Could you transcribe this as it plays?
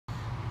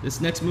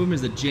This next movement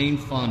is the Jane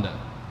Fonda.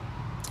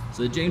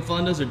 So the Jane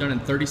Fondas are done in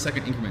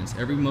 30-second increments.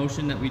 Every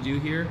motion that we do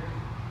here,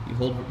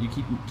 you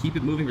keep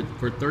it moving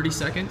for 30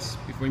 seconds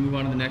before you move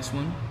on to the next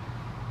one.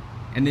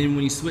 And then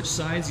when you switch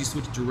sides, you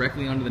switch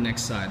directly onto the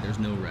next side. There's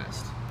no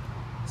rest.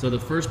 So the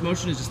first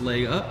motion is just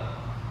leg up.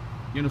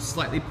 You're gonna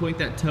slightly point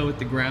that toe at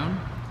the ground.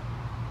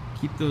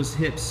 Keep those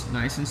hips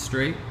nice and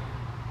straight.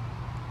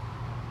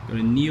 Go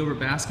to knee over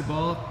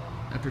basketball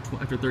after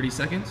 30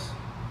 seconds.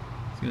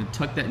 He's gonna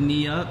tuck that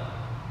knee up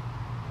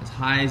as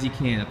high as he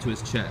can up to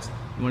his chest.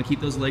 You wanna keep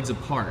those legs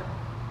apart.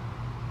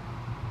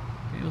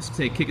 Okay, let's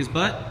say kick his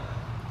butt.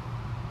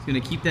 He's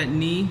gonna keep that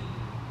knee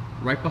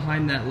right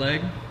behind that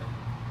leg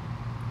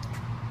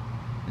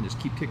and just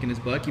keep kicking his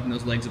butt, keeping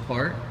those legs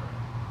apart.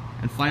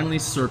 And finally,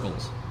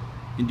 circles.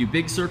 You can do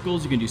big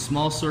circles, you can do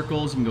small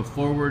circles, you can go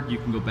forward, you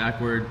can go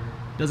backward.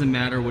 Doesn't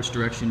matter which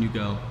direction you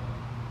go.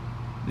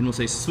 Then we'll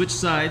say switch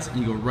sides, and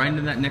you go right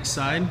into that next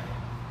side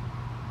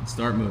and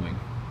start moving.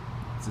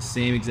 It's the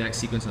same exact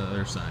sequence on the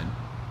other side.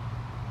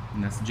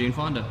 And that's the Jane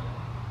Fonda.